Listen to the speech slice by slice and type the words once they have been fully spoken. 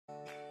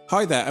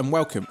Hi there and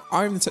welcome,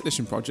 I'm the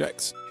Technician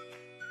Project,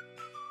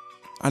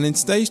 and in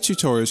today's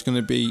tutorial is going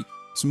to be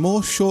some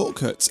more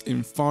shortcuts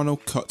in Final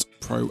Cut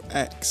Pro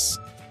X.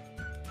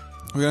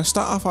 We're going to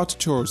start off our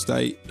tutorial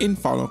today in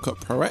Final Cut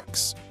Pro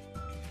X,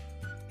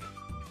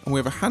 and we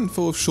have a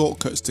handful of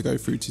shortcuts to go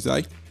through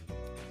today.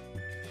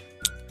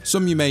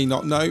 Some you may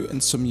not know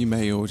and some you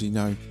may already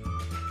know.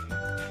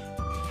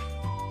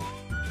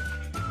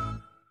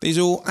 These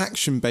are all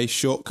action-based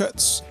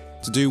shortcuts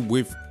to do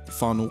with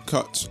Final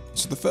Cut.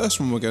 So the first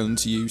one we're going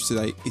to use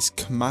today is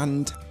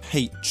Command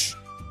H.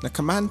 Now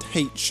Command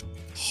H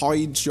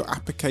hides your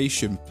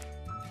application.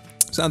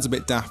 Sounds a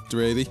bit daft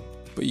really,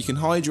 but you can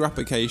hide your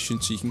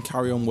application so you can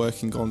carry on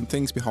working on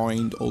things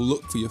behind or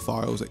look for your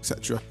files,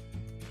 etc.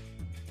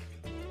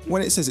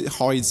 When it says it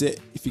hides it,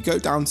 if you go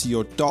down to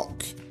your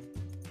dock,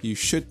 you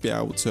should be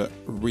able to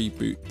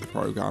reboot the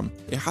program.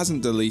 It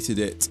hasn't deleted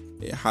it,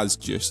 it has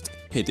just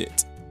hid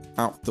it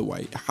out the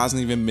way. It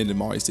hasn't even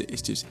minimized it,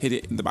 it's just hid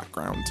it in the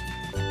background.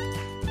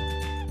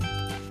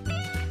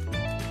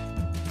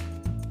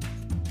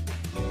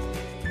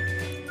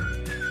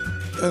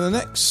 And the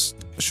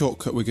next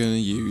shortcut we're going to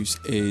use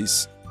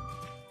is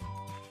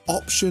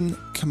Option,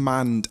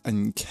 Command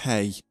and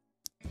K.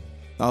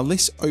 Now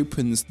this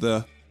opens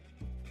the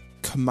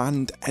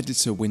command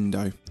editor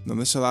window. Now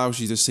this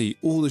allows you to see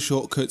all the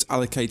shortcuts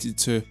allocated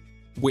to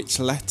which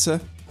letter.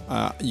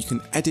 You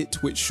can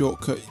edit which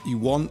shortcut you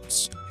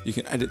want. You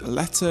can edit the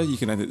letter, you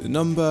can edit the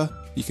number,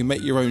 you can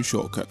make your own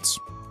shortcuts.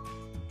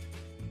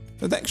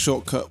 The next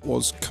shortcut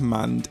was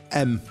Command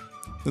M.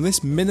 And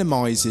this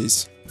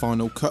minimizes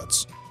Final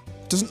Cut.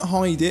 It doesn't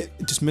hide it,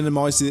 it just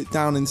minimizes it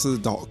down into the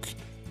dock.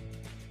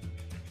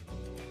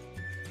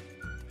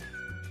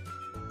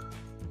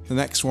 The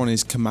next one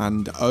is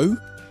Command O.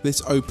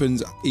 This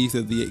opens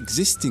either the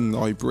existing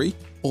library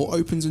or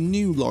opens a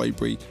new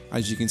library.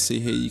 As you can see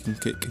here, you can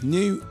click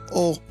New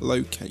or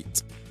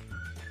Locate.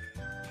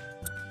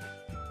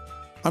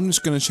 I'm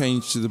just going to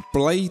change to the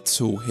blade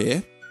tool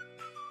here.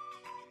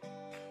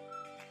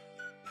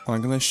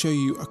 I'm going to show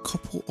you a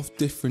couple of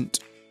different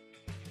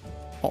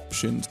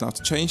options. Now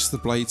to change to the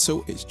blade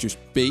tool, it's just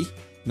B.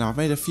 Now I've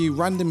made a few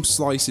random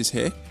slices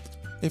here.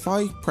 If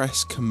I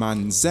press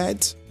Command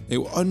Z, it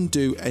will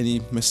undo any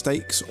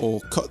mistakes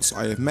or cuts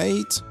I have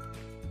made.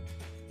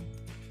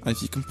 And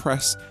if you can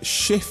press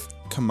Shift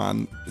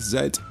Command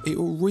Z, it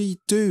will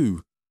redo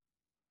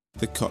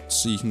the cuts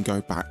so you can go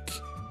back.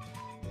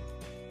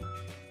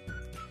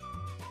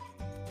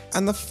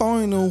 And the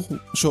final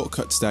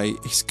shortcut today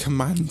is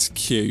Command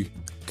Q.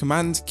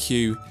 Command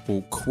Q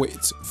will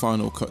quit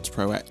Final Cut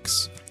Pro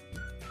X.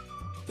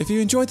 If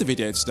you enjoyed the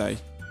video today,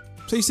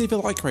 please leave a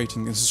like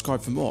rating and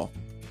subscribe for more.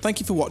 Thank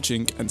you for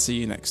watching and see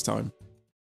you next time.